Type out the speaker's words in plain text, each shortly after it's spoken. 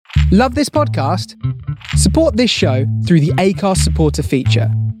Love this podcast? Support this show through the Acast supporter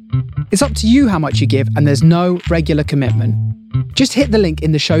feature. It's up to you how much you give, and there's no regular commitment. Just hit the link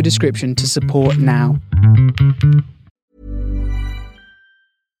in the show description to support now.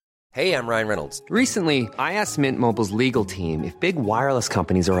 Hey, I'm Ryan Reynolds. Recently, I asked Mint Mobile's legal team if big wireless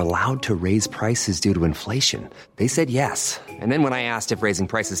companies are allowed to raise prices due to inflation. They said yes. And then when I asked if raising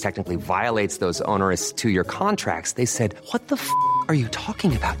prices technically violates those onerous two-year contracts, they said, "What the f*** are you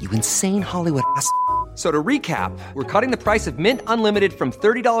talking about, you insane Hollywood ass?" So to recap, we're cutting the price of Mint Unlimited from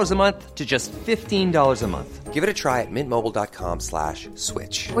 $30 a month to just $15 a month. Give it a try at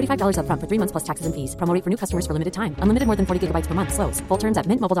mintmobile.com/switch. $45 up front for 3 months plus taxes and fees. Promo rate for new customers for limited time. Unlimited more than 40 gigabytes per month. Slows full terms at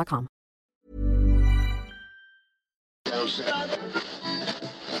mintmobile.com.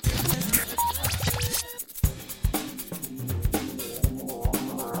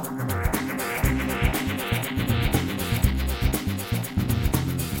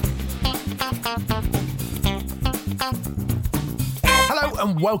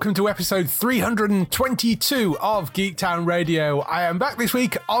 And welcome to episode 322 of Geektown Radio. I am back this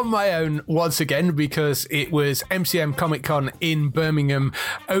week on my own once again because it was MCM Comic Con in Birmingham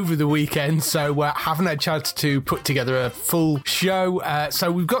over the weekend, so haven't had a chance to put together a full show.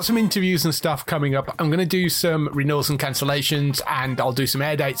 So we've got some interviews and stuff coming up. I'm going to do some renewals and cancellations, and I'll do some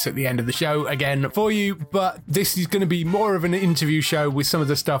air dates at the end of the show again for you, but this is going to be more of an interview show with some of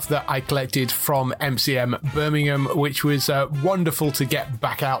the stuff that I collected from MCM Birmingham, which was wonderful to get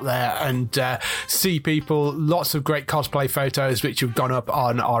back out there and see people. Lots of great cosplay photos which have gone up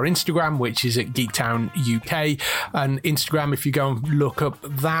on our Instagram, which is at Geektown UK, and Instagram if you go and look up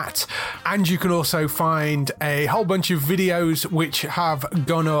that. And you can also find a whole bunch of videos which have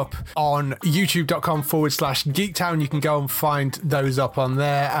gone up on youtube.com/Geektown. You can go and find those up on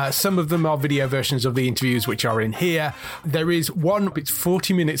there. Some of them are video versions of the interviews which are in here. There is one, it's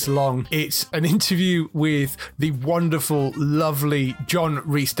 40 minutes long. It's an interview with the wonderful, lovely John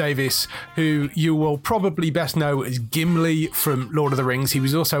Rhys-Davies, who you will probably best know as Gimli from Lord of the Rings. He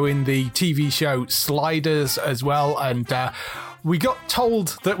was also in the TV show Sliders as well, and we got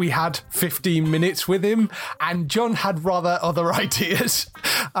told that we had 15 minutes with him, and John had rather other ideas,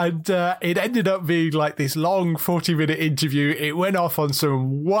 and it ended up being like this long 40-minute interview. It went off on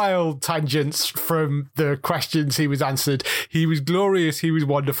some wild tangents from the questions he was answered. He was glorious. He was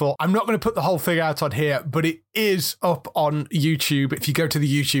wonderful. I'm not going to put the whole thing out on here, but it is up on YouTube if you go to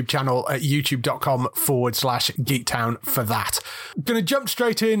the YouTube channel at youtube.com/Geektown for that. I'm going to jump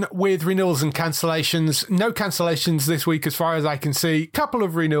straight in with renewals and cancellations. No cancellations this week as far as I can see. Couple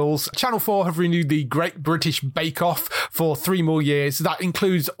of renewals. Channel 4 have renewed the Great British Bake Off for 3 more years. That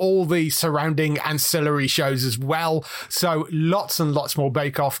includes all the surrounding ancillary shows as well. So lots and lots more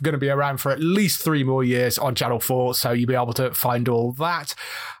Bake Off going to be around for at least 3 more years on Channel 4. So you'll be able to find all that.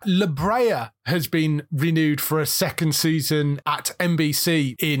 La Brea has been renewed for a second season at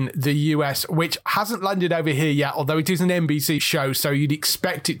NBC in the US, which hasn't landed over here yet, although it is an NBC show, so you'd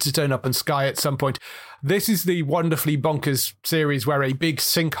expect it to turn up on Sky at some point. This is the wonderfully bonkers series where a big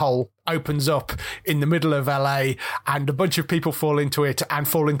sinkhole opens up in the middle of LA and a bunch of people fall into it and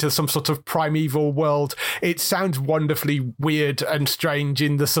fall into some sort of primeval world. It sounds wonderfully weird and strange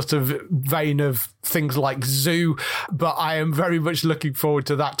in the sort of vein of things like Zoo, but I am very much looking forward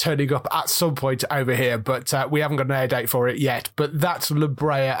to that turning up at some point over here, but we haven't got an air date for it yet. But that's La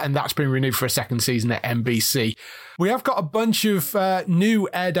Brea, and that's been renewed for a second season at NBC. We have got a bunch of new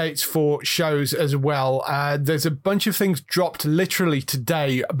air dates for shows as well. There's a bunch of things dropped literally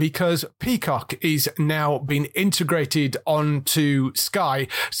today because Peacock is now being integrated onto Sky.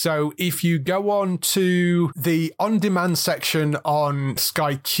 So if you go on to the on-demand section on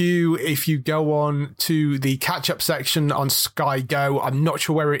Sky Q, if you go on to the catch-up section on Sky Go, I'm not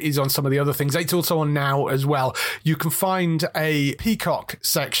sure where it is on some of the other things. It's also on Now as well. You can find a Peacock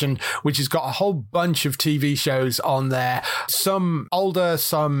section which has got a whole bunch of TV shows on there. Some older,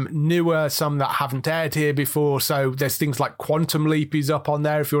 some newer, some that haven't aired here before. So there's things like Quantum Leap is up on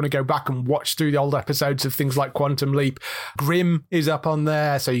there if you want to go back and watch through the old episodes of things like Quantum Leap. Grimm is up on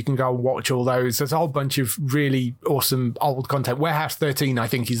there, so you can go and watch all those. There's a whole bunch of really awesome old content. Warehouse 13, I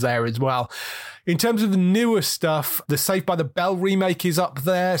think, is there as well. In terms of the newer stuff, the Saved by the Bell remake is up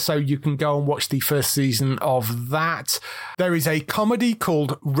there, so you can go and watch the first season of that. There is a comedy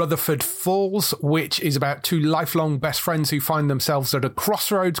called Rutherford Falls, which is about two lifelong best friends who find themselves at a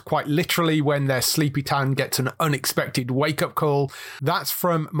crossroads, quite literally, when their sleepy town gets an unexpected wake-up call. That's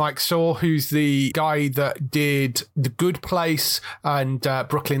from Mike Saw, who's the guy that did The Good Place and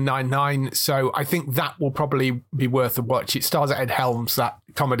Brooklyn Nine-Nine, so I think that will probably be worth a watch. It stars Ed Helms, that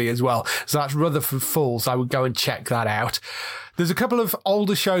comedy as well. So that's Rutherford Falls. I would go and check that out. There's a couple of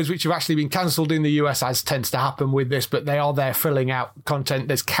older shows which have actually been cancelled in the US, as tends to happen with this, but they are there filling out content.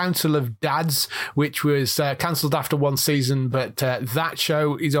 There's Council of Dads, which was cancelled after one season, but that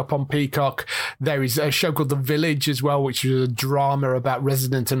show is up on Peacock. There is a show called The Village as well, which is a drama about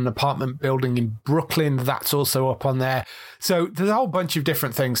residents in an apartment building in Brooklyn. That's also up on there. So there's a whole bunch of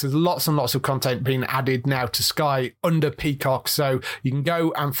different things. There's lots and lots of content being added now to Sky under Peacock. So you can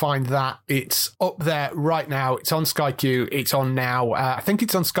go and find that. It's up there right now. It's on Sky Q. It's on now. I think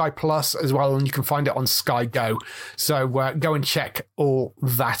it's on Sky Plus as well, and you can find it on Sky Go. So go and check all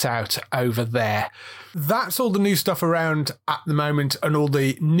that out over there. That's all the new stuff around at the moment and all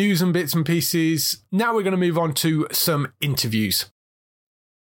the news and bits and pieces. Now we're going to move on to some interviews.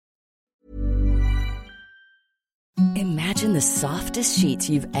 Imagine the softest sheets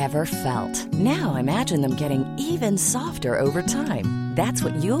you've ever felt. Now imagine them getting even softer over time. That's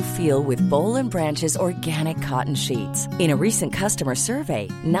what you'll feel with Boll & Branch's organic cotton sheets. In a recent customer survey,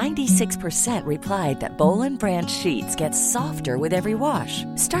 96% replied that Boll & Branch sheets get softer with every wash.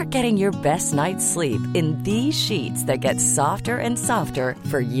 Start getting your best night's sleep in these sheets that get softer and softer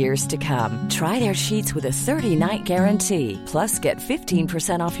for years to come. Try their sheets with a 30-night guarantee. Plus, get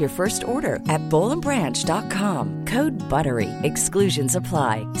 15% off your first order at bollandbranch.com. Code BUTTERY. Exclusions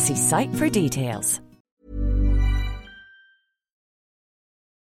apply. See site for details.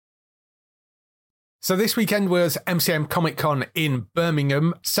 So this weekend was MCM Comic Con in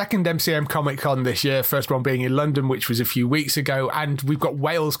Birmingham, second MCM Comic Con this year, first one being in London, which was a few weeks ago, and we've got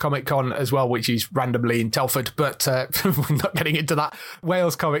Wales Comic Con as well, which is randomly in Telford, but we're not getting into that.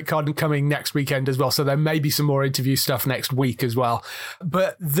 Wales Comic Con coming next weekend as well, so there may be some more interview stuff next week as well.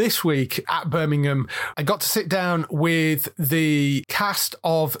 But this week at Birmingham, I got to sit down with the cast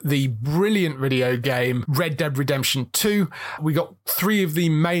of the brilliant video game Red Dead Redemption 2. We got 3 of the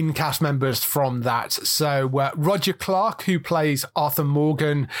main cast members from that. So Roger Clark, who plays Arthur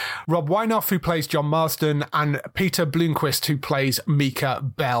Morgan, Rob Weinoff, who plays John Marsden, and Peter Bloomquist, who plays Mika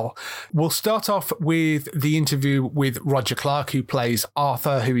Bell. We'll start off with the interview with Roger Clark, who plays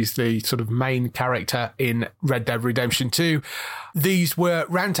Arthur, who is the sort of main character in Red Dead Redemption 2. These were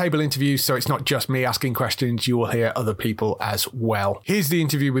roundtable interviews, so it's not just me asking questions. You will hear other people as well. Here's the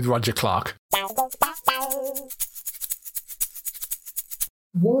interview with Roger Clark.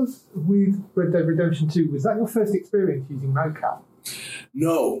 Was with Red Dead Redemption 2, was that your first experience using mocap?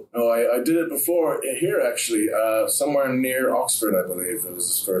 No, I did it before here actually, somewhere near Oxford, I believe. It was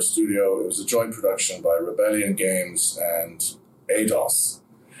his first studio. It was a joint production by Rebellion Games and ADOS,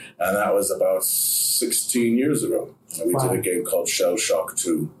 and that was about 16 years ago. And we did a game called Shell Shock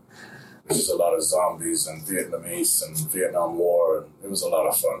 2, which is a lot of zombies and Vietnamese and Vietnam War, and it was a lot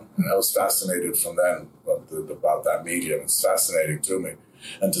of fun. And I was fascinated from then about that medium. It's fascinating to me.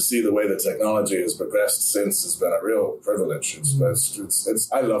 And to see the way the technology has progressed since has been a real privilege.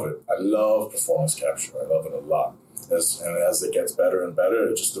 I love it. I love performance capture. I love it a lot. As it gets better and better,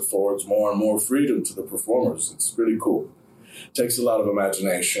 it just affords more and more freedom to the performers. It's really cool. It takes a lot of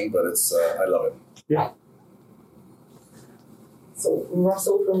imagination, but I love it. Yeah. So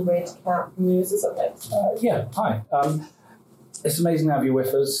Russell from Red Cat News is up next. Hi. It's amazing to have you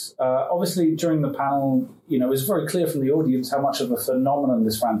with us. Obviously, during the panel, it was very clear from the audience how much of a phenomenon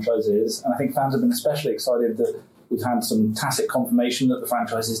this franchise is, and I think fans have been especially excited that we've had some tacit confirmation that the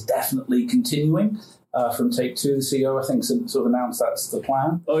franchise is definitely continuing. From Take-Two, the CEO, I think, sort of announced that's the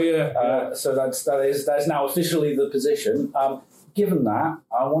plan. Oh, yeah. So that is now officially the position. Given that,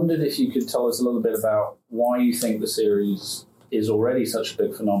 I wondered if you could tell us a little bit about why you think the series is already such a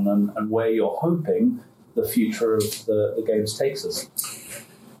big phenomenon and where you're hoping the future of the games takes us.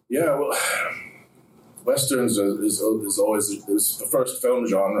 Yeah, well, Westerns is always the first film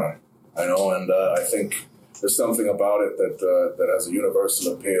genre, I know, and I think there's something about it that has a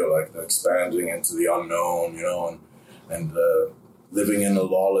universal appeal, like the expanding into the unknown, and living in a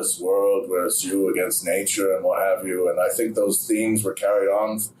lawless world where it's you against nature and what have you. And I think those themes were carried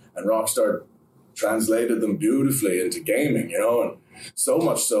on, and Rockstar translated them beautifully into gaming, and so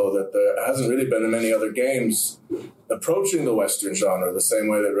much so that there hasn't really been many other games approaching the Western genre the same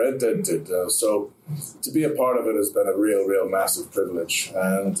way that Red Dead did. So to be a part of it has been a real massive privilege.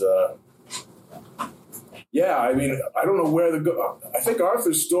 And I mean, I don't know where I think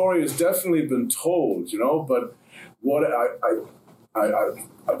Arthur's story has definitely been told, but what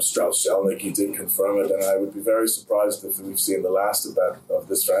Strauss Zelnick, he did confirm it, and I would be very surprised if we've seen the last of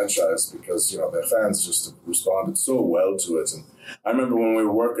this franchise, because their fans just responded so well to it. And I remember when we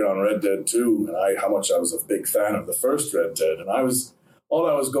were working on Red Dead 2, and how much I was a big fan of the first Red Dead, and all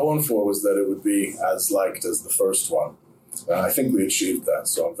I was going for was that it would be as liked as the first one. And I think we achieved that,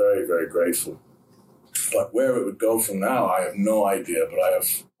 so I'm very, very grateful. But where it would go from now, I have no idea. But I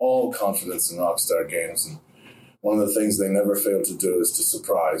have all confidence in Rockstar Games, and one of the things they never fail to do is to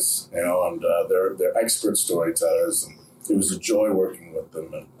surprise, and they're expert storytellers, and it was a joy working with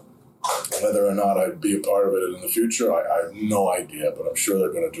them. And whether or not I'd be a part of it in the future, I have no idea, but I'm sure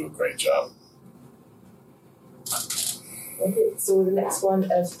they're going to do a great job. Okay, so the next one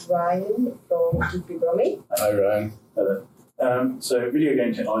is Ryan from GP Brummy. Hi, Ryan. Hello. So video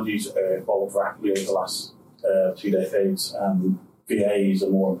game technologies evolved rapidly over the last 2 decades, and VAs are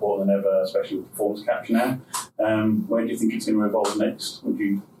more important than ever, especially with performance capture now. Where do you think it's going to evolve next?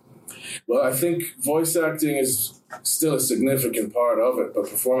 Well, I think voice acting is still a significant part of it, but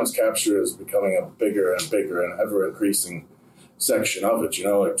performance capture is becoming a bigger and bigger and ever-increasing section of it.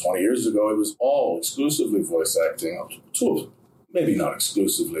 Like 20 years ago, it was all exclusively voice acting. Maybe not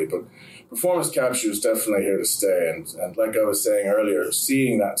exclusively, but performance capture is definitely here to stay. And like I was saying earlier,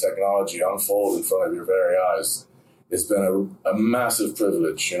 seeing that technology unfold in front of your very eyes has been a massive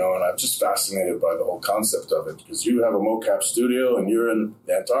privilege, and I'm just fascinated by the whole concept of it, because you have a mocap studio and you're in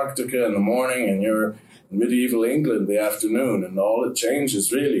Antarctica in the morning and you're in medieval England in the afternoon, and all it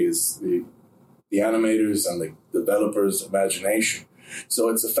changes really is the animators and the developers' imagination. So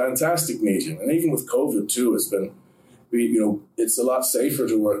it's a fantastic medium. And even with COVID too, it's a lot safer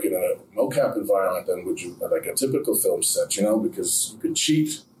to work in a mocap environment than would you like a typical film set, because you can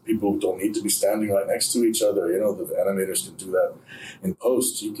cheat. People don't need to be standing right next to each other. The animators can do that in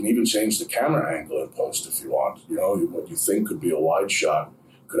post. You can even change the camera angle in post if you want. What you think could be a wide shot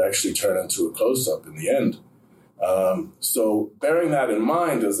could actually turn into a close-up in the end. So bearing that in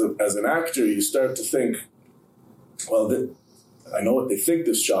mind, as an actor, you start to think, well, I know what they think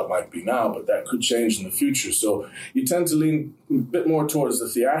this shot might be now, but that could change in the future. So you tend to lean a bit more towards the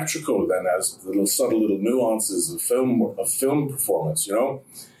theatrical than as the subtle little nuances of film performance,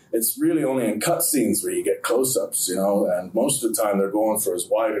 It's really only in cutscenes where you get close-ups, and most of the time they're going for as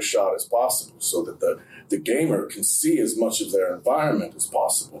wide a shot as possible so that the gamer can see as much of their environment as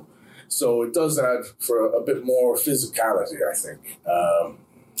possible. So it does add for a bit more physicality, I think.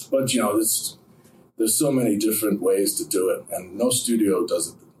 But, there's so many different ways to do it, and no studio does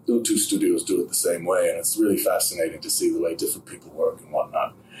it. No two studios do it the same way, and it's really fascinating to see the way different people work and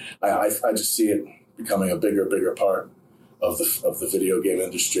whatnot. I just see it becoming a bigger part of the video game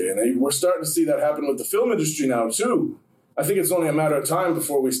industry. And we're starting to see that happen with the film industry now, too. I think it's only a matter of time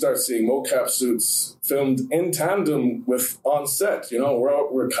before we start seeing mocap suits filmed in tandem with on set.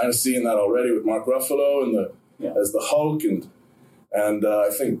 We're kind of seeing that already with Mark Ruffalo as the Hulk. And I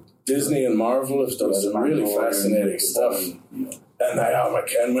think Disney and Marvel have done some really fascinating stuff. And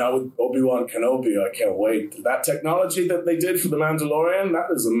now with Obi-Wan Kenobi, I can't wait. That technology that they did for The Mandalorian,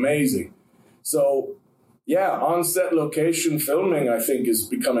 that is amazing. So, yeah, on-set location filming, I think, is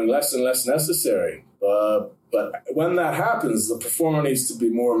becoming less and less necessary. But when that happens, the performer needs to be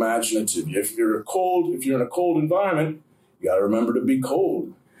more imaginative. If you're in a cold environment, you got to remember to be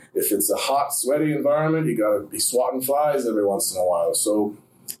cold. If it's a hot, sweaty environment, you got to be swatting flies every once in a while. So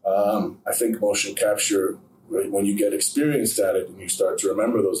I think motion capture, when you get experienced at it and you start to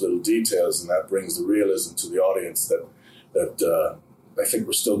remember those little details, and that brings the realism to the audience that I think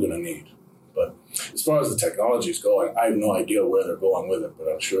we're still going to need. But as far as the technology is going, I have no idea where they're going with it, but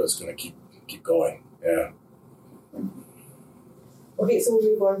I'm sure it's going to keep going. Yeah. Okay, so we'll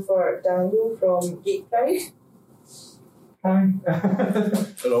move on for Daniel from Geek Pride. Hi.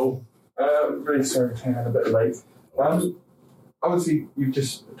 Hello. Really sorry to a bit late. Obviously, you've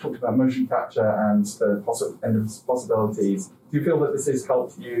just talked about motion capture and the endless possibilities. Do you feel that this has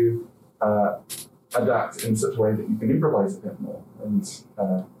helped you adapt in such a way that you can improvise a bit more and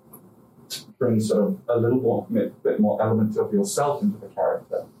bring sort of a little bit more element of yourself into the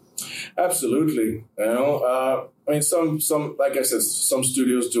character? Absolutely. Some like I said, some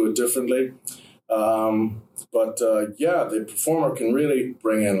studios do it differently. But the performer can really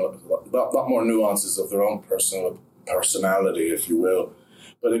bring in a lot more nuances of their own personality, if you will.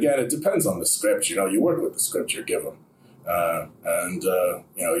 But again, it depends on the script. You work with the script you're given.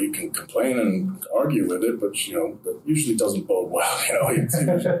 You can complain and argue with it, but, that usually doesn't bode well.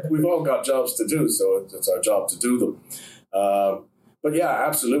 We've all got jobs to do, so it's our job to do them. But yeah,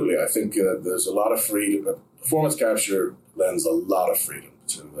 absolutely. I think there's a lot of freedom. Performance capture lends a lot of freedom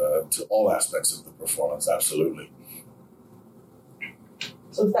to all aspects of the performance. Absolutely.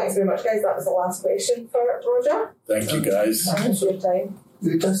 So thanks very much, guys. That was the last question for Roger. Thank you, guys. Thanks for your time.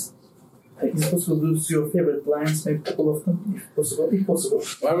 You just, it's possible to lose your favorite lines, maybe a couple of them, if possible.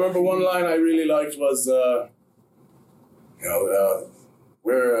 I remember one line I really liked was, oh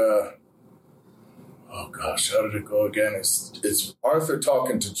gosh, how did it go again? It's Arthur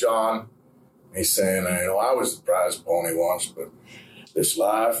talking to John, He's saying, I was the prize pony once, but this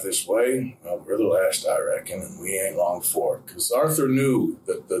life, this way, well, we're the last, I reckon, and we ain't long for it. Because Arthur knew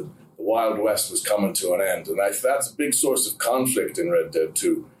that the Wild West was coming to an end, and that's a big source of conflict in Red Dead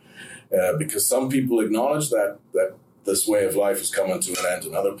 2, because some people acknowledge that this way of life is coming to an end,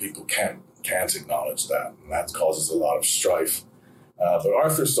 and other people can't acknowledge that, and that causes a lot of strife. But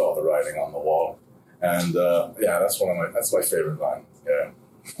Arthur saw the writing on the wall, and that's my favorite line. Yeah.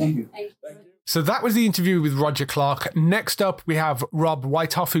 Thank you. So that was the interview with Roger Clark. Next up, we have Rob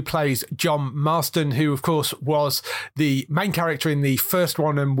Whitehoff, who plays John Marston, who, of course, was the main character in the first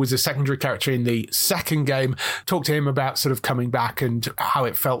one and was a secondary character in the second game. Talked to him about sort of coming back and how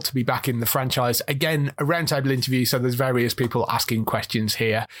it felt to be back in the franchise. Again, a roundtable interview, so there's various people asking questions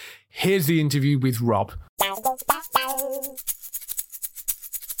here. Here's the interview with Rob.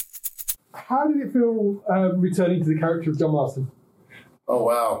 How did it feel returning to the character of John Marston? Oh,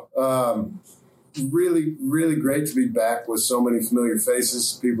 wow. Really, really great to be back with so many familiar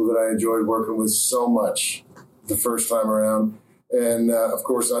faces, people that I enjoyed working with so much the first time around. And, of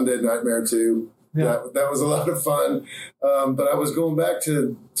course, Undead Nightmare 2. Yeah. That was a lot of fun. But I was going back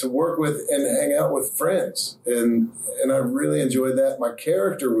to work with and hang out with friends. And I really enjoyed that. My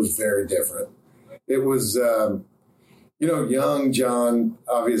character was very different. It was, young John,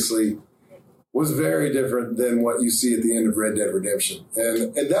 obviously, was very different than what you see at the end of Red Dead Redemption.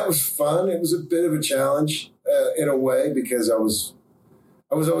 And that was fun. It was a bit of a challenge in a way, because I was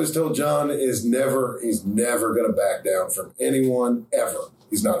always told John he's never going to back down from anyone, ever.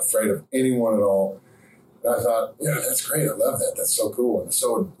 He's not afraid of anyone at all. And I thought, that's great. I love that. That's so cool. And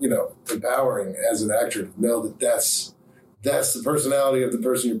so, empowering as an actor to know that that's the personality of the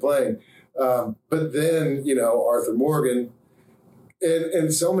person you're playing. But then, Arthur Morgan,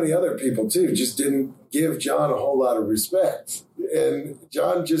 and so many other people, too, just didn't give John a whole lot of respect. And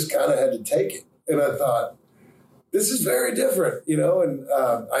John just kind of had to take it. And I thought, this is very different, and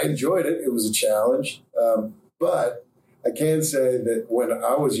I enjoyed it. It was a challenge. But I can say that when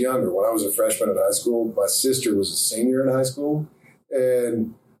I was younger, when I was a freshman in high school, my sister was a senior in high school.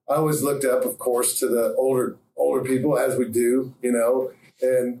 And I always looked up, of course, to the older people, as we do,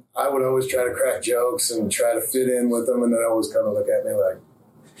 And I would always try to crack jokes and try to fit in with them. And they'd always kind of look at me like,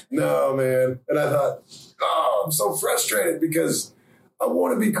 no, man. And I thought, I'm so frustrated because I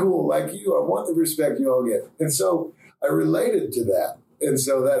want to be cool like you. I want the respect you all get. And so I related to that. And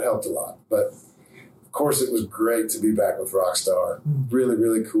so that helped a lot. But of course, it was great to be back with Rockstar. Really,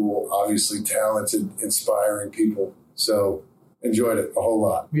 really cool. Obviously talented, inspiring people. So enjoyed it a whole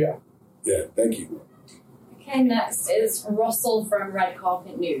lot. Yeah. Yeah. Thank you. Okay, next is Russell from Red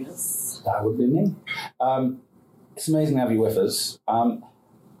Carpet News. That would be me. It's amazing to have you with us.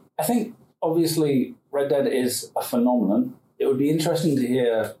 I think, obviously, Red Dead is a phenomenon. It would be interesting to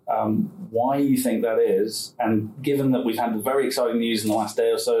hear why you think that is, and given that we've had very exciting news in the last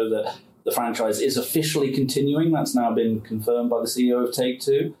day or so that the franchise is officially continuing, that's now been confirmed by the CEO of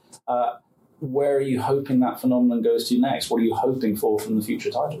Take-Two, where are you hoping that phenomenon goes to next? What are you hoping for from the future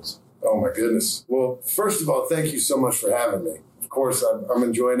titles? Oh, my goodness. Well, first of all, thank you so much for having me. Of course, I'm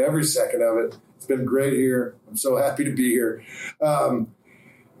enjoying every second of it. It's been great here. I'm so happy to be here. And,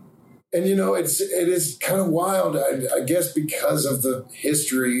 it is kind of wild, I guess, because of the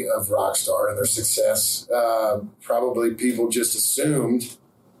history of Rockstar and their success. Probably people just assumed,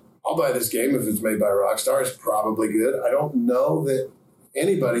 I'll buy this game if it's made by Rockstar. It's probably good. I don't know that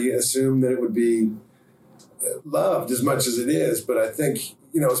anybody assumed that it would be loved as much as it is, but I think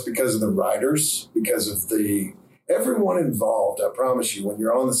it's because of the writers, because of everyone involved. I promise you, when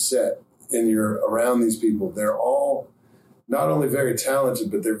you're on the set and you're around these people, they're all not only very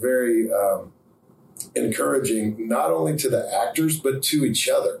talented, but they're very encouraging, not only to the actors, but to each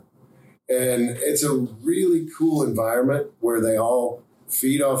other. And it's a really cool environment where they all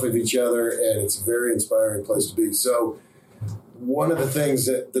feed off of each other, and it's a very inspiring place to be. So one of the things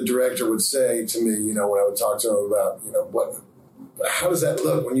that the director would say to me, when I would talk to him about, how does that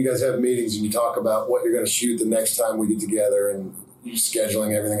look when you guys have meetings and you talk about what you're going to shoot the next time we get together and you're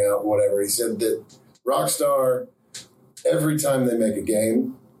scheduling everything out, whatever. He said that Rockstar, every time they make a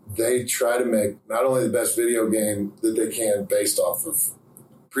game, they try to make not only the best video game that they can based off of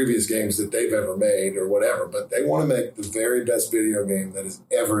previous games that they've ever made or whatever, but they want to make the very best video game that has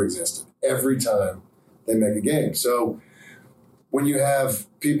ever existed every time they make a game. So when you have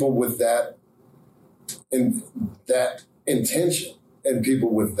people with that intention and people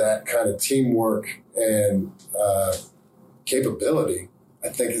with that kind of teamwork and capability, I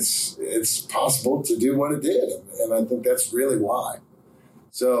think it's possible to do what it did. And I think that's really why.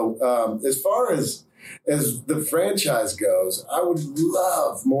 So as far as as the franchise goes, I would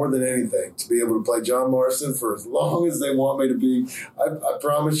love more than anything to be able to play John Marston for as long as they want me to be. I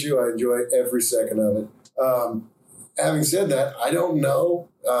promise you, I enjoy every second of it. Having said that, I don't know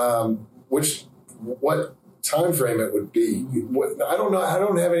what time frame it would be. I don't know. I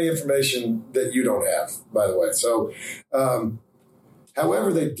don't have any information that you don't have, by the way. So,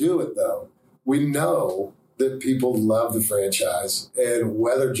 however they do it, though, we know that people love the franchise, and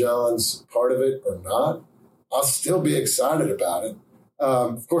whether John's part of it or not, I'll still be excited about it.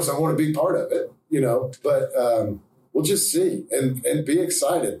 Of course, I want to be part of it, but we'll just see and be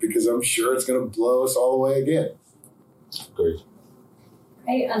excited, because I'm sure it's going to blow us all away again. Great.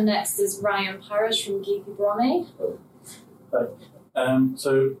 Okay, and next is Ryan Parrish from Geeky Brommy.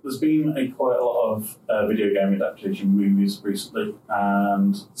 So there's been quite a lot of video game adaptation movies recently,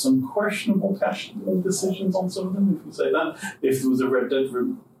 and some questionable casting decisions on some of them, if you say that. If there was a Red Dead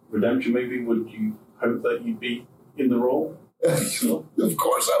Redemption movie, would you hope that you'd be in the role? Of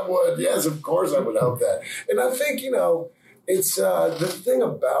course I would. Yes, of course I would hope that. And I think, it's the thing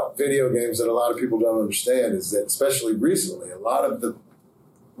about video games that a lot of people don't understand is that, especially recently, a lot of the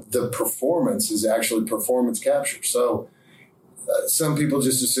performance is actually performance capture. So some people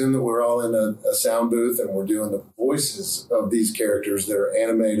just assume that we're all in a sound booth and we're doing the voices of these characters that are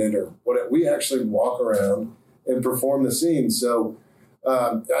animated or whatever. We actually walk around and perform the scene. So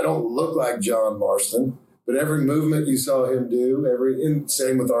I don't look like John Marston, but every movement you saw him do,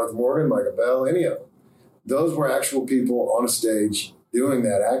 same with Arthur Morgan, Michael Bell, any of them, those were actual people on a stage doing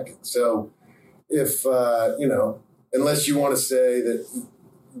that acting. So if, unless you want to say that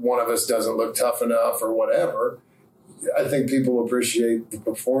one of us doesn't look tough enough or whatever, I think people appreciate the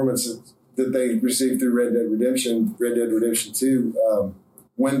performances that they received through Red Dead Redemption 2.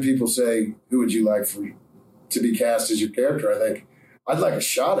 When people say, who would you like to be cast as your character, I think I'd like a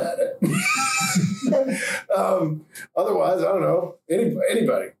shot at it. Otherwise, I don't know,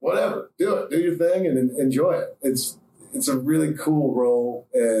 anybody, whatever, do it, do your thing and enjoy it. It's a really cool role,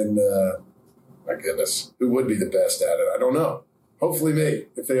 and my goodness, who would be the best at it? I don't know. Hopefully me,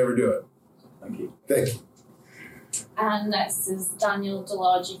 if they ever do it. Thank you. Thank you. And next is Daniel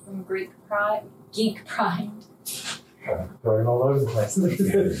Delagi from Geek Pride. Going all over the place.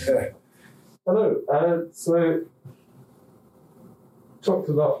 Hello. So, talked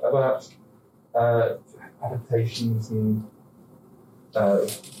a lot about adaptations and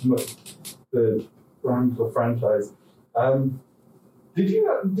the brand or franchise. Did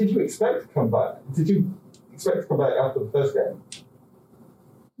you expect to come back? Did you expect to come back after the first game?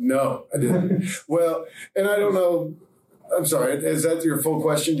 No, I didn't. Well, and I don't know. I'm sorry. Is that your full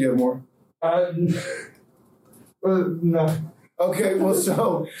question? Do you have more? No. Okay. Well,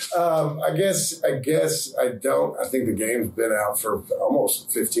 so I guess I don't. I think the game's been out for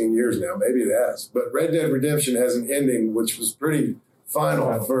almost 15 years now. Maybe it has. But Red Dead Redemption has an ending, which was pretty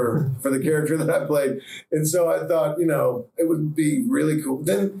final for the character that I played. And so I thought, it would be really cool.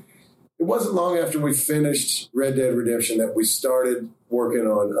 Then it wasn't long after we finished Red Dead Redemption that we started working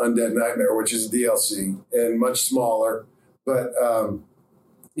on Undead Nightmare, which is a DLC and much smaller. But,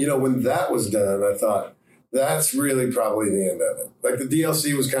 when that was done, I thought that's really probably the end of it. Like the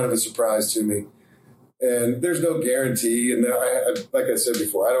DLC was kind of a surprise to me. And there's no guarantee. And like I said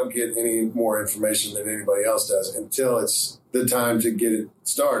before, I don't get any more information than anybody else does until it's the time to get it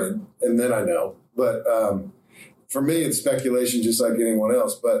started. And then I know. But for me, it's speculation just like anyone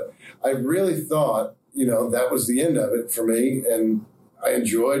else. But I really thought, that was the end of it for me. And I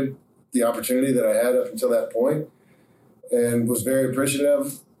enjoyed the opportunity that I had up until that point and was very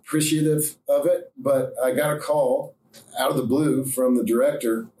appreciative of it. But I got a call out of the blue from the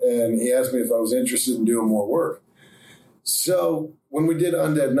director, and he asked me if I was interested in doing more work. So when we did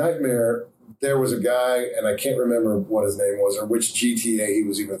Undead Nightmare, there was a guy, and I can't remember what his name was or which GTA he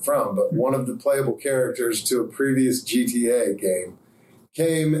was even from, but one of the playable characters to a previous GTA game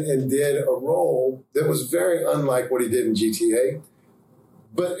came and did a role that was very unlike what he did in GTA.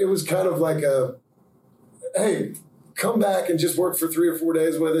 But it was kind of like hey, come back and just work for 3 or 4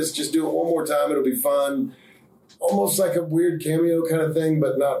 days with us. Just do it one more time. It'll be fun. Almost like a weird cameo kind of thing,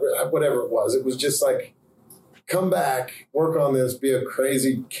 but not whatever it was. It was just like, come back, work on this, be a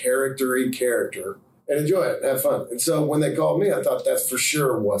crazy character-y character, and enjoy it, have fun. And so when they called me, I thought that's for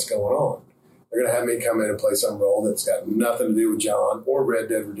sure what's going on. They're going to have me come in and play some role that's got nothing to do with John or Red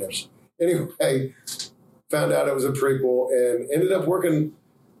Dead Redemption. Anyway, found out it was a prequel and ended up working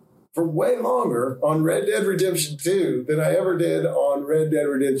for way longer on Red Dead Redemption 2 than I ever did on Red Dead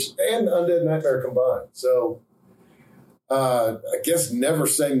Redemption and Undead Nightmare combined. So I guess never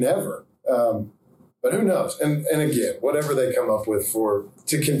say never. But who knows? And again, whatever they come up with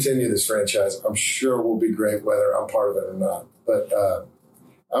to continue this franchise, I'm sure will be great, whether I'm part of it or not. But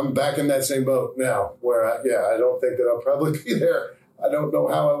I'm back in that same boat now, where I don't think that I'll probably be there. I don't know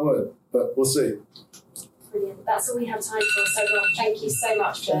how I would, but we'll see. Brilliant. That's all we have time for. So, Rob, thank you so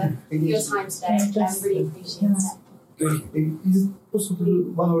much for your time today. I really appreciate it. Is it possible to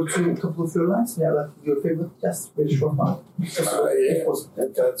do one or two, couple of your lines? Yeah, like your favorite, just very short one. That's okay with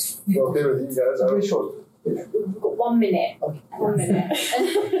you guys. Very short. We've got 1 minute. Okay. 1 minute.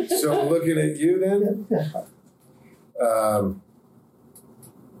 So looking at you then,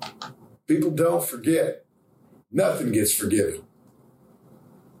 people don't forget. Nothing gets forgiven.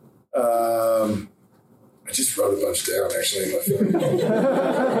 I just wrote a bunch down, actually, in my phone.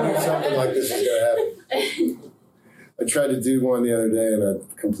 I knew something like this was going to happen. I tried to do one the other day, and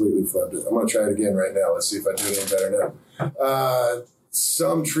I completely flubbed it. I'm going to try it again right now. Let's see if I do it any better now.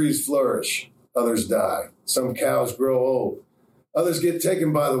 Some trees flourish, others die. Some cows grow old. Others get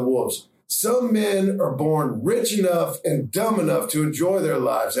taken by the wolves. Some men are born rich enough and dumb enough to enjoy their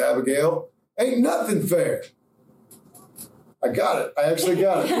lives, Abigail. Ain't nothing fair. I got it. I actually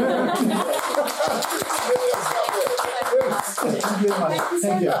got it.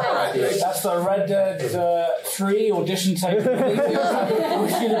 Thank you. That's the Red Dead 3 audition tape. Wish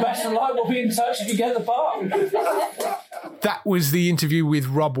you the best of luck. We'll be in touch if you get the part. That was the interview with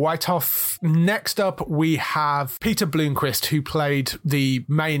Rob Whitehoff. Next up, we have Peter Bloomquist, who played the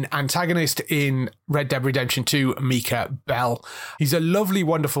main antagonist in Red Dead Redemption 2, Micah Bell. He's a lovely,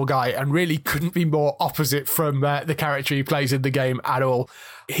 wonderful guy and really couldn't be more opposite from the character he plays in the game at all.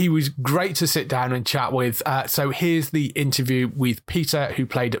 He was great to sit down and chat with. So here's the interview with Peter, who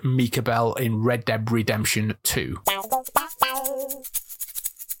played Micah Bell in Red Dead Redemption 2.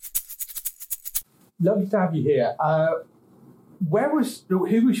 Lovely to have you here. Who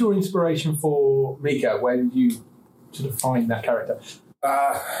was your inspiration for Micah? Where did you sort of find that character?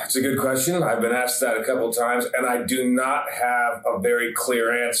 It's a good question. I've been asked that a couple of times, and I do not have a very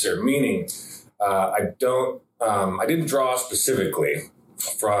clear answer. Meaning, I didn't draw specifically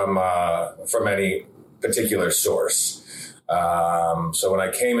from any particular source. So when I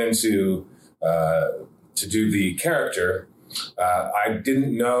came into to do the character, I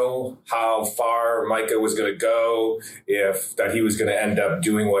didn't know how far Micah was going to go, that he was going to end up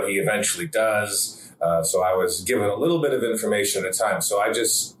doing what he eventually does. So I was given a little bit of information at a time. So I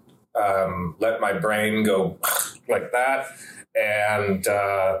just let my brain go like that and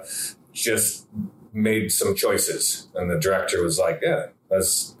just made some choices. And the director was like, yeah,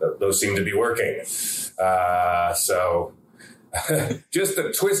 those seem to be working. So just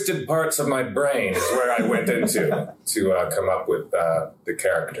the twisted parts of my brain is where I went into to come up with the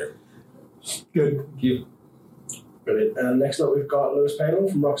character. Good. Thank you. Brilliant. And next up, we've got Lewis Palin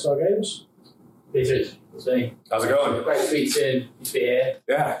from Rockstar Games. Peter, it's me. How's it going? Great to meet you. Good to be here.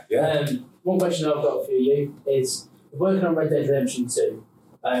 Yeah. One question I've got for you is, working on Red Dead Redemption 2,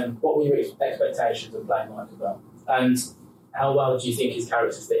 what were your expectations of playing Micah Bell? And how well do you think his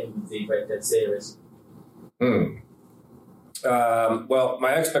characters fit in with the Red Dead series? Well,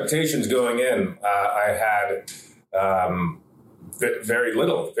 my expectations going in, I had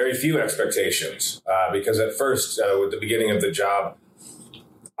very few expectations, because at first, with the beginning of the job,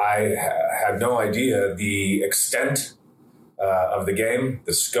 I had no idea the extent of the game,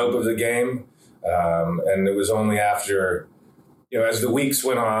 the scope of the game, and it was only after, as the weeks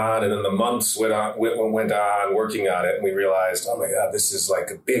went on and then the months went on working on it, and we realized, oh my God, this is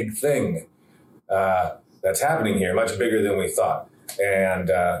like a big thing that's happening here, much bigger than we thought. And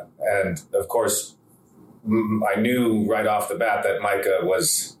of course, I knew right off the bat that Micah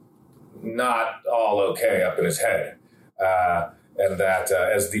was not all okay up in his head. And that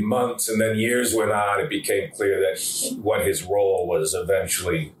as the months and then years went on, it became clear that what his role was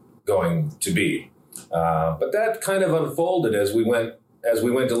eventually going to be. But that kind of unfolded as we went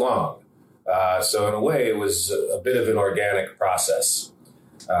along. So in a way, it was a bit of an organic process.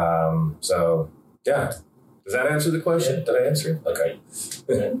 So yeah. Does that answer the question? Did I answer it? Okay.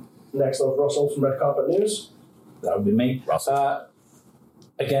 Next up, Russell from Red Carpet News. That would be me.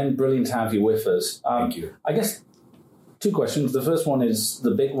 Again, brilliant to have you with us. Thank you. I guess two questions. The first one is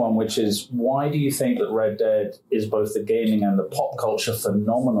the big one, which is, why do you think that Red Dead is both the gaming and the pop culture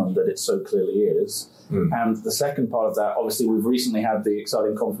phenomenon that it so clearly is? And the second part of that, obviously, we've recently had the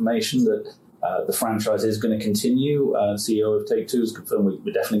exciting confirmation that the franchise is going to continue. CEO of Take-Two has confirmed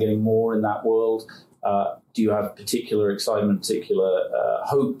we're definitely getting more in that world. Do you have particular excitement, particular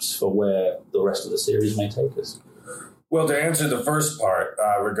hopes for where the rest of the series may take us? Well, to answer the first part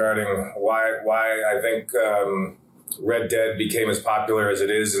regarding why I think Red Dead became as popular as it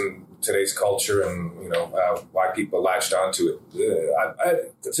is in today's culture and why people latched onto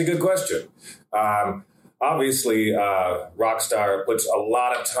it. It's a good question. Obviously, Rockstar puts a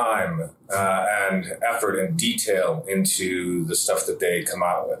lot of time and effort and detail into the stuff that they come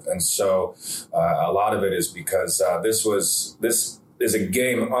out with, and so a lot of it is because this is a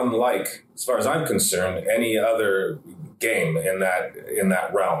game unlike, as far as I'm concerned, any other game in that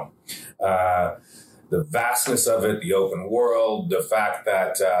realm. The vastness of it, the open world, the fact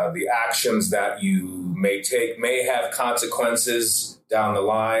that the actions that you may take may have consequences down the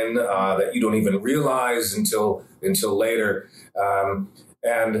line that you don't even realize until later.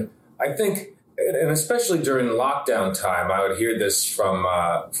 And I think, and especially during lockdown time, I would hear this from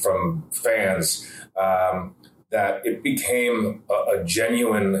fans, that it became a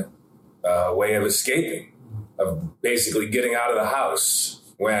genuine way of escaping, of basically getting out of the house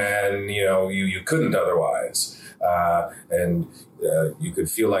when you couldn't otherwise, and you could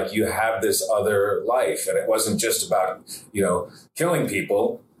feel like you have this other life, and it wasn't just about killing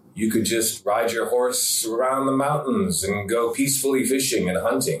people. You could just ride your horse around the mountains and go peacefully fishing and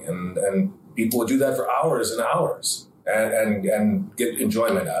hunting, and people would do that for hours and hours, and get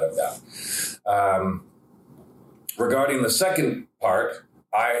enjoyment out of that. Regarding the second part,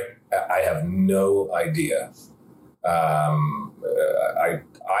 I have no idea.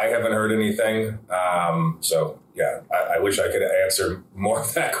 I haven't heard anything. So yeah, I wish I could answer more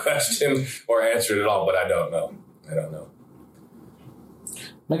of that question or answer it at all, but I don't know.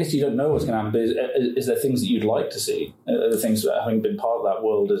 I guess you don't know what's going to happen, but is there things that you'd like to see? The things that, having been part of that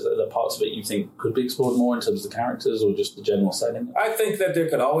world, is there parts of it you think could be explored more in terms of the characters or just the general setting? I think that there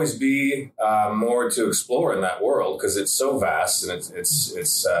could always be more to explore in that world because it's so vast and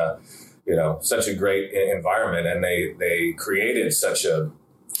it's such a great environment, and they created such a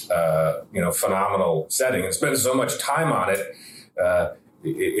phenomenal setting and spend so much time on it.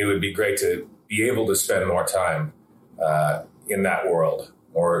 It would be great to be able to spend more time in that world,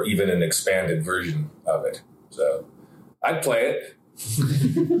 or even an expanded version of it. So I'd play it.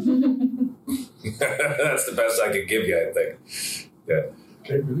 That's the best I could give you, I think. Yeah.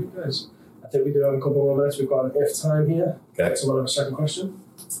 Okay, brilliant, guys. I think we do have a couple more minutes. We've got an if time here. Okay. Someone have a second question?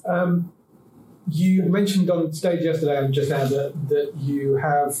 You mentioned on stage yesterday and just now that you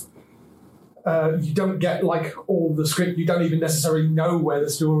have you don't get like all the script. You don't even necessarily know where the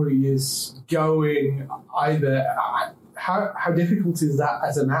story is going either. How difficult is that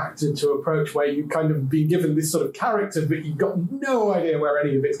as an actor to approach where you've kind of been given this sort of character but you've got no idea where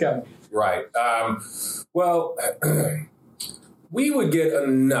any of it's going? Right. Well, we would get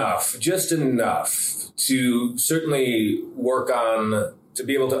just enough to certainly work on, to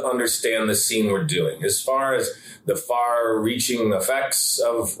be able to understand the scene we're doing. As far as the far-reaching effects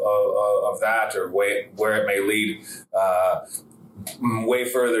of that, or where it may lead way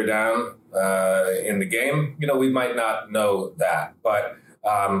further down in the game, we might not know that. But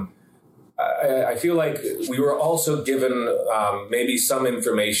I feel like we were also given maybe some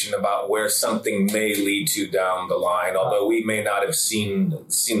information about where something may lead to down the line, although we may not have seen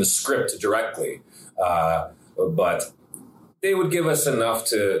the script directly. But they would give us enough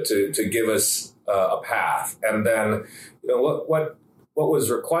to give us a path. And then, what was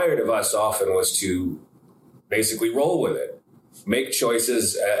required of us often was to basically roll with it, make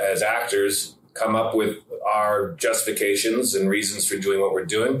choices as actors, come up with our justifications and reasons for doing what we're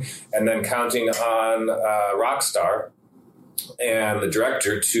doing, and then counting on Rockstar and the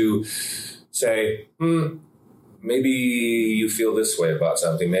director to say, maybe you feel this way about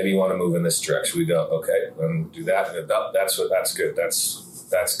something. Maybe you want to move in this direction. We go, okay, and do that. That's good.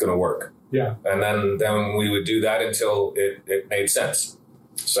 That's going to work. Yeah. And then we would do that until it made sense.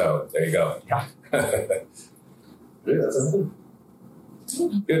 So there you go. Yeah. Yeah, that's everything.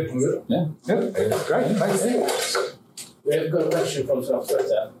 Good. Yeah. Good. Great. Thanks. We've got a question from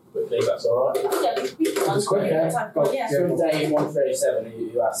Twitter. Quickly, if that's all right. Yeah, It's quick, It's from Dave 137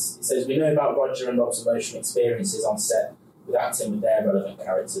 who asks. It says, "We know about Roger and Rob's emotional experiences on set with acting with their relevant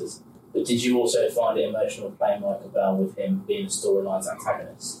characters, but did you also find it emotional playing Michael Bell with him being the storyline's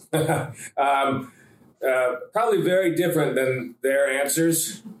antagonist?" Probably very different than their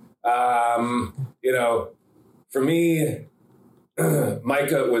answers. For me,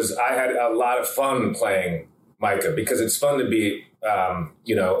 Micah I had a lot of fun playing Micah because it's fun to be,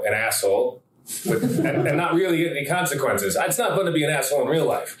 an asshole and not really get any consequences. It's not fun to be an asshole in real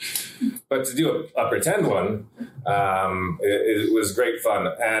life, but to do a pretend one, it was great fun.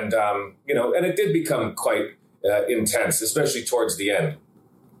 And, and it did become quite intense, especially towards the end.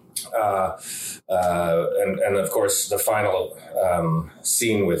 And of course, the final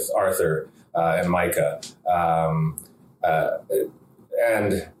scene with Arthur and Micah.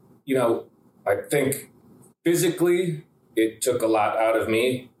 And I think physically it took a lot out of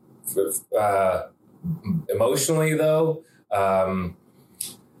me. Emotionally, though,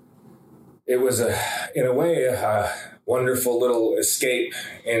 it was in a way a wonderful little escape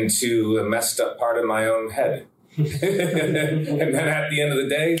into a messed up part of my own head. And then at the end of the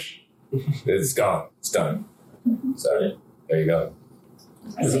day, it's gone. It's done. So there you go.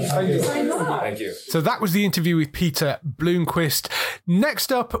 Thank you. So that was the interview with Peter Bloomquist.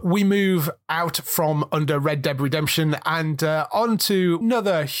 Next up, we move out from under Red Dead Redemption and on to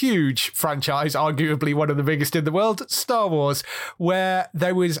another huge franchise, arguably one of the biggest in the world, Star Wars, where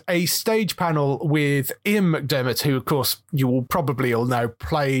there was a stage panel with Ian McDiarmid, who, of course, you will probably all know,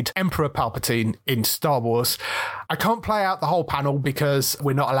 played Emperor Palpatine in Star Wars. I can't play out the whole panel because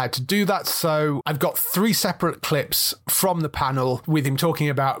we're not allowed to do that, so I've got 3 separate clips from the panel with him talking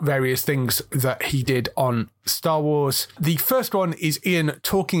about various things that he did on Star Wars. The first one is Ian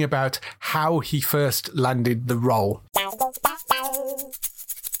talking about how he first landed the role.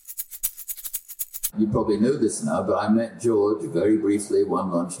 You probably know this now, but I met George very briefly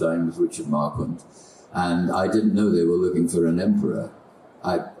one lunchtime with Richard Marquand, and I didn't know they were looking for an emperor.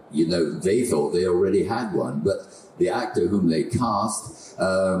 They thought they already had one, but the actor whom they cast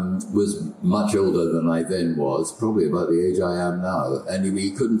was much older than I then was, probably about the age I am now, and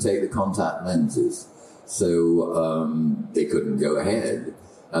he couldn't take the contact lenses, so they couldn't go ahead,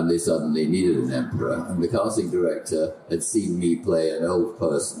 and they suddenly needed an emperor, and the casting director had seen me play an old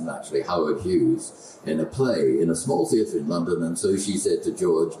person, actually Howard Hughes, in a play in a small theatre in London, and so she said to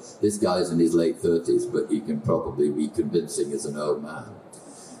George, this guy's in his late 30s, but he can probably be convincing as an old man.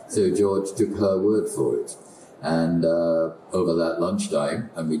 So George took her word for it. And over that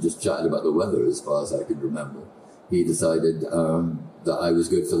lunchtime, and we just chatted about the weather as far as I could remember, he decided that I was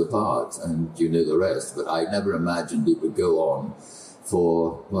good for the part, and you know the rest. But I never imagined it would go on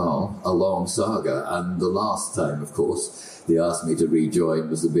for, a long saga. And the last time, of course, they asked me to rejoin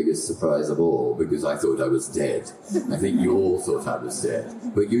was the biggest surprise of all, because I thought I was dead. I think you all thought I was dead.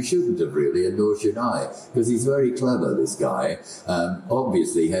 But you shouldn't have really, and nor should I, because he's very clever, this guy.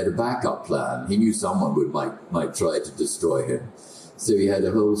 Obviously, he had a backup plan. He knew someone might try to destroy him. So he had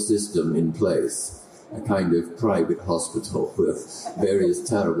a whole system in place, a kind of private hospital where various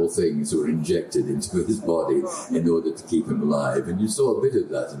terrible things were injected into his body in order to keep him alive. And you saw a bit of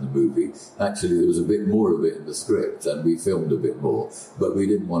that in the movie. Actually, there was a bit more of it in the script, and we filmed a bit more, but we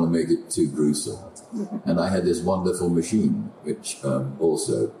didn't want to make it too gruesome. And I had this wonderful machine, which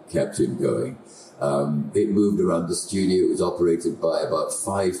also kept him going. It moved around the studio. It was operated by about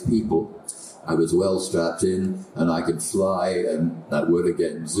 5 people. I was well strapped in, and I could fly, and that word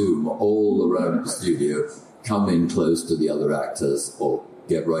again, zoom, all around the studio, come in close to the other actors, or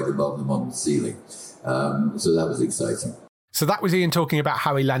get right above them on the ceiling. So that was exciting. So that was Ian talking about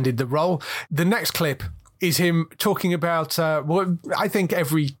how he landed the role. The next clip is him talking about what I think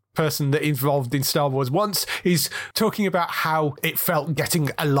every person that involved in Star Wars once is talking about how it felt getting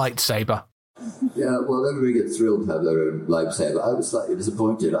a lightsaber. Yeah, well, everybody gets thrilled to have their own lightsaber. I was slightly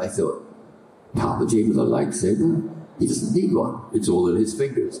disappointed. I thought, Palpatine with a lightsaber? He doesn't need one. It's all in his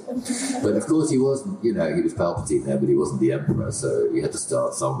fingers. But of course he wasn't, he was Palpatine there, but he wasn't the Emperor, so he had to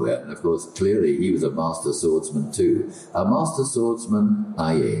start somewhere. And of course, clearly he was a master swordsman too. A master swordsman,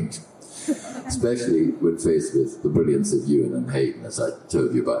 I ain't. Especially when faced with the brilliance of Ewan and Hayden, as I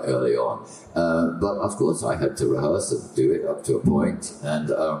told you about early on. But of course I had to rehearse and do it up to a point.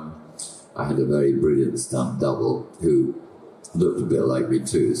 And I had a very brilliant stunt double who looked a bit like me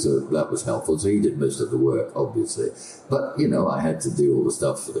too, so that was helpful. So he did most of the work, obviously. But, I had to do all the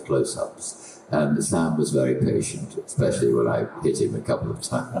stuff for the close-ups. And Sam was very patient, especially when I hit him a couple of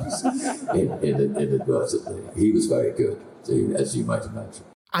times inadvertently. He was very good, as you might imagine.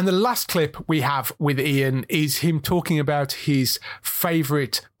 And the last clip we have with Ian is him talking about his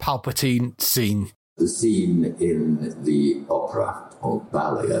favourite Palpatine scene. The scene in the opera, or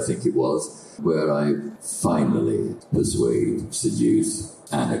ballet, I think it was, where I finally seduce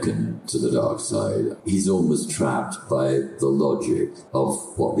Anakin to the dark side. He's almost trapped by the logic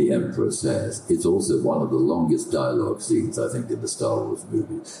of what the Emperor says. It's also one of the longest dialogue scenes, I think, in the Star Wars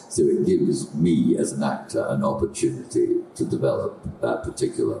movie. So it gives me, as an actor, an opportunity to develop that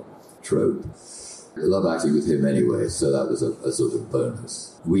particular trope. I love acting with him anyway, so that was a sort of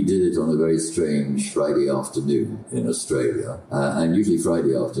bonus. We did it on a very strange Friday afternoon in Australia. And usually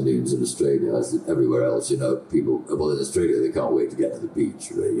Friday afternoons in Australia, as everywhere else, people, well, in Australia, they can't wait to get to the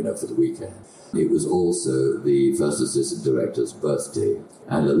beach, really, for the weekend. It was also the first assistant director's birthday,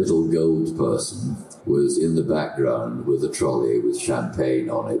 and a little gold person was in the background with a trolley with champagne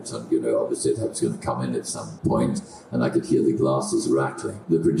on it, and obviously that was going to come in at some point, and I could hear the glasses rattling.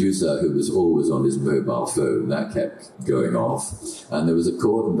 The producer, who was always on his mobile phone, that kept going off, and there was a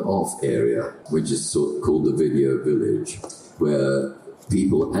cordoned off area, which is sort of called the Video Village, where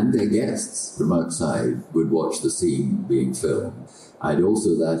people and their guests from outside would watch the scene being filmed. I'd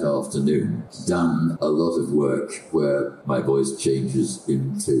also that afternoon done a lot of work where my voice changes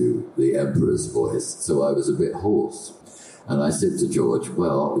into the Emperor's voice, so I was a bit hoarse. And I said to George,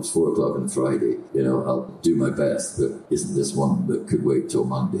 well, it's 4 o'clock on Friday, I'll do my best, but isn't this one that could wait till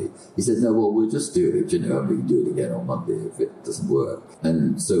Monday? He said, no, well, we'll just do it, and we can do it again on Monday if it doesn't work.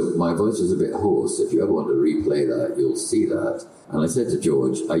 And so my voice was a bit hoarse. If you ever want to replay that, you'll see that. And I said to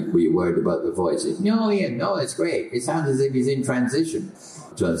George, were you worried about the voice? He said, no, Ian, no, it's great. It sounds as if he's in transition.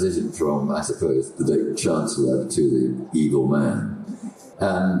 Transition from, I suppose, the Chancellor to the evil man.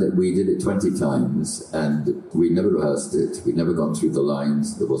 And we did it 20 times, and we never rehearsed it. We'd never gone through the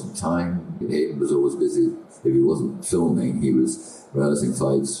lines. There wasn't time. Hayden was always busy. If he wasn't filming, he was rehearsing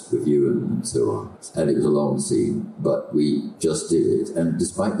fights with Ewan and so on. And it was a long scene, but we just did it. And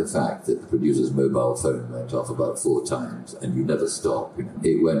despite the fact that the producer's mobile phone went off about 4 times, and you never stop,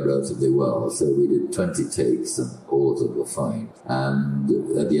 it went relatively well. So we did 20 takes, and all of them were fine. And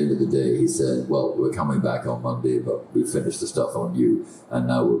at the end of the day, he said, well, we're coming back on Monday, but we finished the stuff on you, and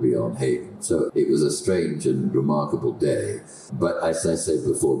now we'll be on Hayden. So it was a strange and remarkable day. But as I said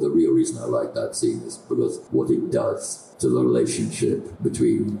before, the real reason I like that scene is because what it does to the relationship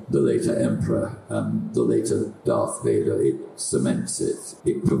between the later Emperor and the later Darth Vader. It cements it.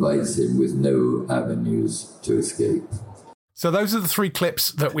 It provides him with no avenues to escape. So those are the 3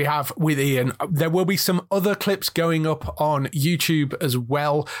 clips that we have with Ian. There will be some other clips going up on YouTube as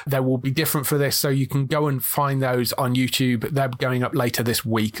well. They will be different for this, so you can go and find those on YouTube. They're going up later this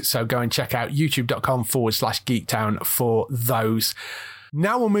week, so go and check out youtube.com/Geektown for those.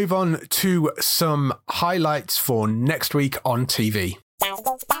 Now we'll move on to some highlights for next week on TV.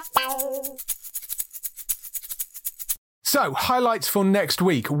 So, highlights for next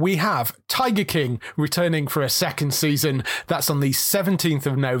week. We have Tiger King returning for a second season. That's on the 17th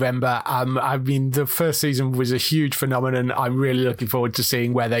of November. The first season was a huge phenomenon. I'm really looking forward to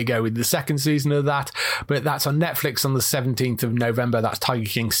seeing where they go with the second season of that. But that's on Netflix on the 17th of November. That's Tiger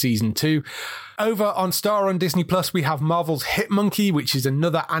King Season 2. Over on Star on Disney Plus, we have Marvel's Hit Monkey, which is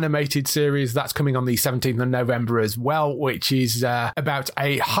another animated series that's coming on the 17th of November as well, which is about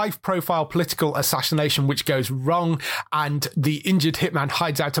a high-profile political assassination which goes wrong, and the injured hitman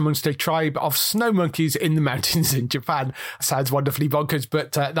hides out amongst a tribe of snow monkeys in the mountains in Japan. Sounds wonderfully bonkers,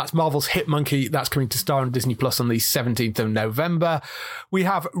 but that's Marvel's Hit Monkey. That's coming to Star on Disney Plus on the 17th of November. We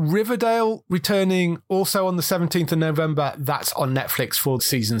have Riverdale returning also on the 17th of November. That's on Netflix for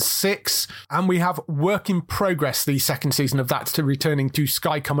Season 6. And we have Work in Progress, the second season of that, returning to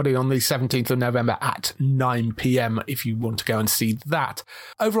Sky Comedy on the 17th of November at 9 p.m. if you want to go and see that.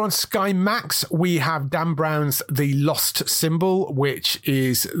 Over on Sky Max, we have Dan Brown's The Lost Symbol, which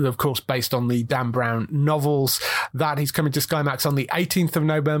is, of course, based on the Dan Brown novels. That is coming to Sky Max on the 18th of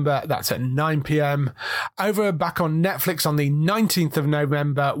November. That's at 9 p.m. Over back on Netflix on the 19th of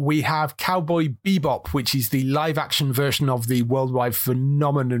November, we have Cowboy Bebop, which is the live-action version of the worldwide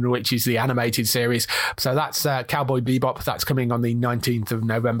phenomenon, which is the animated series. So that's Cowboy Bebop. That's coming on the 19th of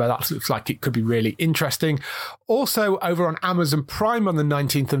November. That looks like it could be really interesting. Also over on Amazon Prime on the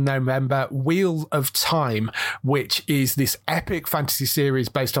 19th of November, Wheel of Time, which is this epic fantasy series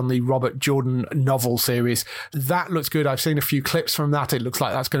based on the Robert Jordan novel series. That looks good. I've seen a few clips from that. It looks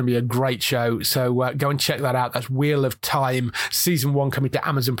like that's going to be a great show. So go and check that out. That's Wheel of Time, Season 1 coming to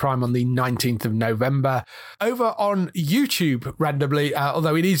Amazon Prime on the 19th of November. Over on YouTube, randomly,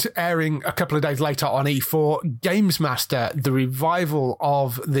 although it is airing a couple of days later on E4, Games Master, the revival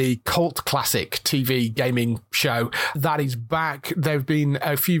of the cult classic TV gaming show, that is back. There've been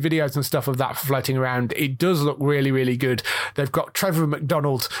a few videos and stuff of that floating around. It does look really, really good. They've got Trevor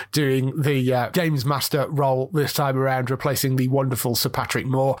McDonald doing the Games Master role this time around, replacing the wonderful Sir Patrick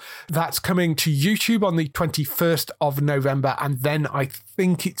Moore. That's coming to YouTube on the 21st of November, and then I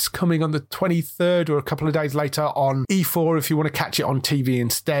think it's coming on the 23rd or a couple of days later on E4 if you want to catch it on TV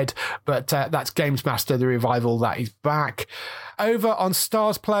instead. But that's Games Master, the revival that is back. Over on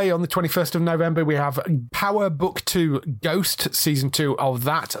Stars Play on the 21st of November, we have Power Book 2 Ghost. Season 2 of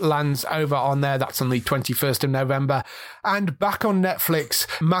that lands over on there. That's on the 21st of November. And back on Netflix,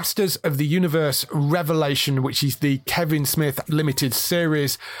 Masters of the Universe Revelation, which is the Kevin Smith limited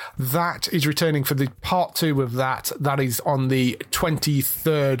series. That is returning for the part 2 of that. That is on the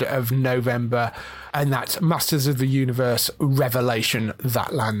 23rd of November. And that's Masters of the Universe Revelation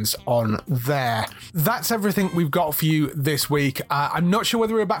that lands on there. That's everything we've got for you this week. I'm not sure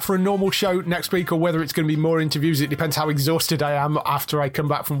whether we're back for a normal show next week or whether it's going to be more interviews. It depends how exhausted I am after I come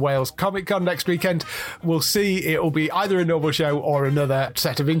back from Wales Comic Con next weekend. We'll see. It'll be either a normal show or another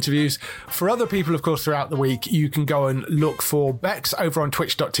set of interviews. For other people, of course, throughout the week, you can go and look for Bex over on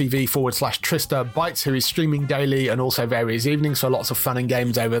twitch.tv/Trista Bytes, who is streaming daily and also various evenings, so lots of fun and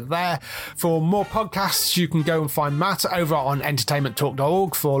games over there. For more podcasts, you can go and find Matt over on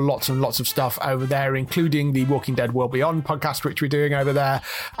entertainmenttalk.org for lots and lots of stuff over there, including the Walking Dead World Beyond podcast, which we're doing over there.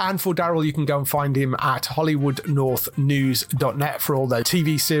 And for Daryl, you can go and find him at hollywoodnorthnews.net for all the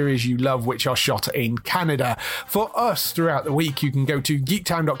TV series you love, which are shot in Canada. For us throughout the week, you can go to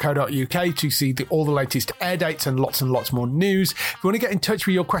geektown.co.uk to see all the latest air dates and lots more news. If you want to get in touch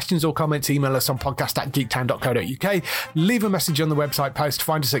with your questions or comments, email us on podcast@geektown.co.uk. Leave a message on the website post.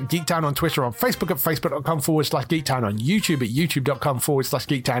 Find us at Geektown on Twitter, on Facebook at facebook.com/Geektown, on YouTube at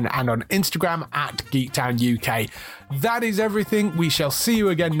youtube.com/Geektown, and on Instagram at GeektownUK. That is everything. We shall see you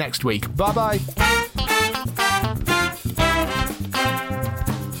again next week. Bye-bye.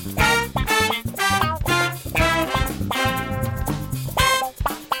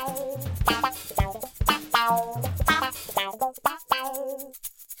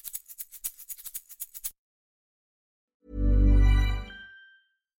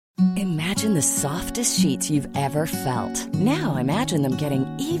 Imagine the softest sheets you've ever felt. Now imagine them getting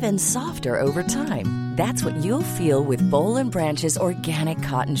even softer over time. That's what you'll feel with Boll & Branch's organic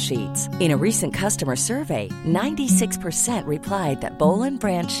cotton sheets. In a recent customer survey, 96% replied that Boll &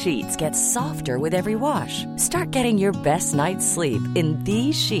 Branch sheets get softer with every wash. Start getting your best night's sleep in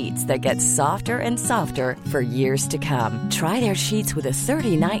these sheets that get softer and softer for years to come. Try their sheets with a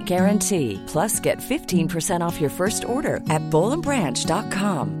 30-night guarantee. Plus, get 15% off your first order at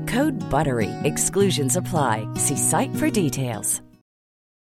bollandbranch.com. Code BUTTERY. Exclusions apply. See site for details.